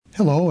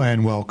Hello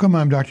and welcome.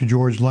 I'm Dr.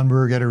 George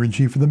Lundberg,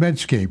 Editor-in-Chief of the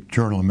Medscape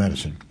Journal of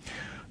Medicine.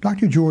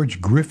 Dr.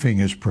 George Griffing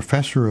is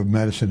Professor of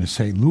Medicine at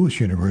St. Louis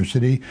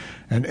University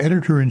and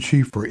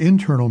Editor-in-Chief for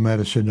Internal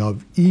Medicine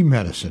of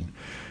eMedicine.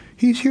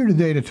 He's here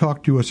today to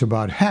talk to us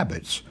about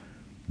habits,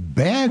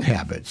 bad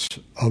habits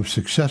of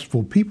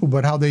successful people,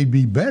 but how they'd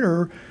be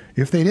better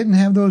if they didn't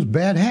have those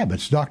bad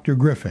habits. Dr.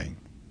 Griffing.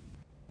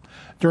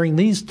 During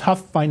these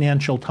tough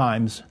financial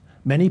times,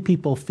 many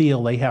people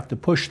feel they have to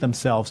push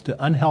themselves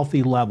to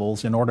unhealthy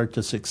levels in order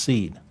to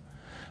succeed.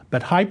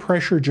 But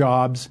high-pressure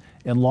jobs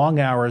and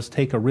long hours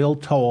take a real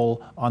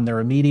toll on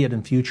their immediate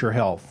and future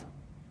health.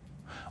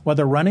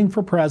 Whether running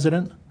for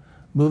president,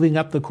 moving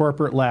up the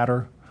corporate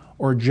ladder,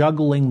 or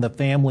juggling the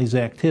family's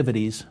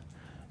activities,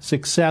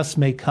 success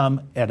may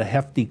come at a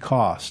hefty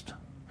cost.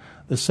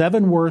 The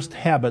 7 worst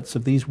habits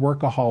of these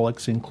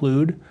workaholics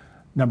include,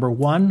 number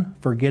 1,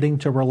 forgetting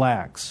to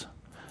relax.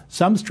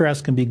 Some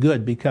stress can be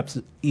good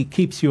because it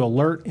keeps you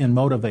alert and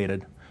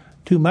motivated.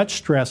 Too much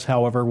stress,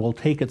 however, will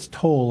take its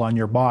toll on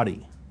your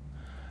body.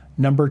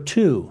 Number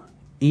 2,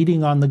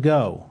 eating on the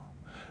go.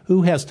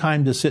 Who has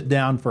time to sit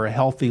down for a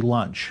healthy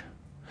lunch?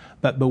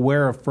 But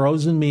beware of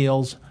frozen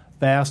meals,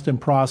 fast and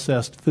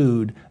processed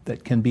food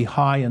that can be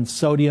high in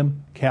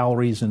sodium,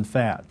 calories, and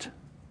fat.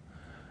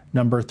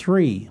 Number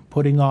 3,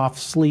 putting off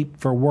sleep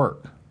for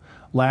work.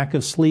 Lack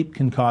of sleep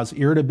can cause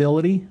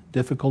irritability,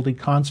 difficulty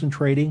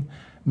concentrating,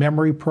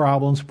 memory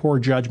problems, poor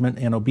judgment,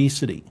 and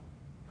obesity.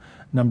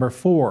 Number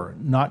 4,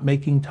 not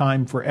making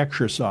time for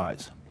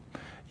exercise.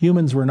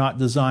 Humans were not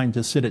designed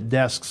to sit at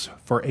desks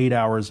for 8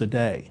 hours a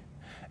day.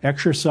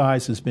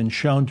 Exercise has been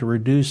shown to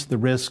reduce the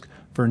risk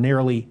for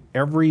nearly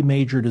every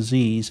major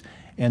disease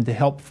and to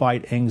help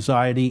fight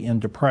anxiety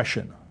and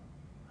depression.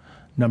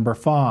 Number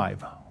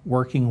 5,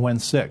 working when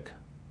sick.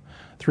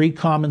 3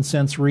 common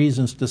sense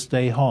reasons to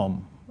stay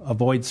home.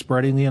 Avoid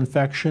spreading the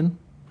infection,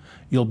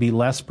 you'll be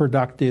less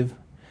productive,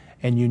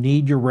 and you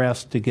need your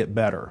rest to get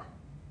better.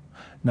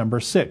 Number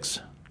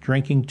 6,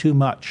 drinking too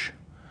much.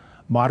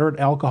 Moderate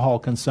alcohol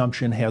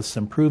consumption has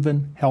some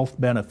proven health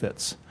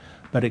benefits,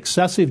 but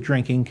excessive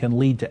drinking can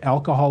lead to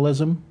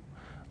alcoholism,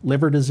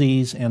 liver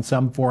disease, and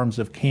some forms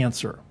of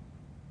cancer.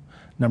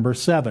 Number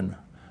 7,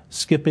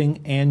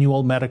 skipping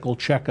annual medical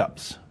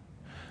checkups.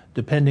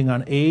 Depending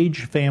on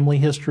age, family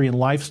history, and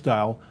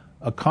lifestyle,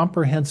 a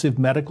comprehensive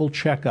medical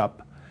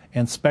checkup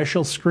and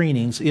special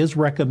screenings is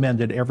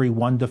recommended every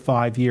 1 to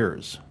 5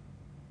 years.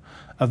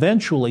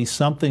 Eventually,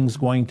 something's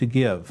going to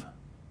give.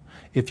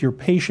 If your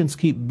patients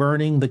keep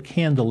burning the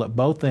candle at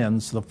both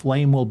ends, the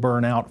flame will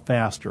burn out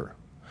faster.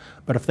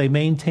 But if they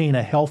maintain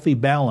a healthy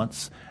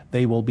balance,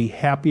 they will be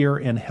happier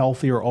and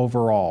healthier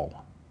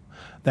overall.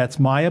 That's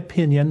my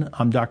opinion.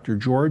 I'm Dr.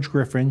 George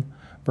Griffing,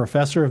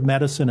 Professor of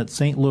Medicine at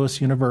St.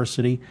 Louis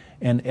University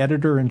and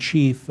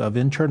Editor-in-Chief of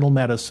Internal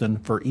Medicine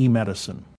for eMedicine.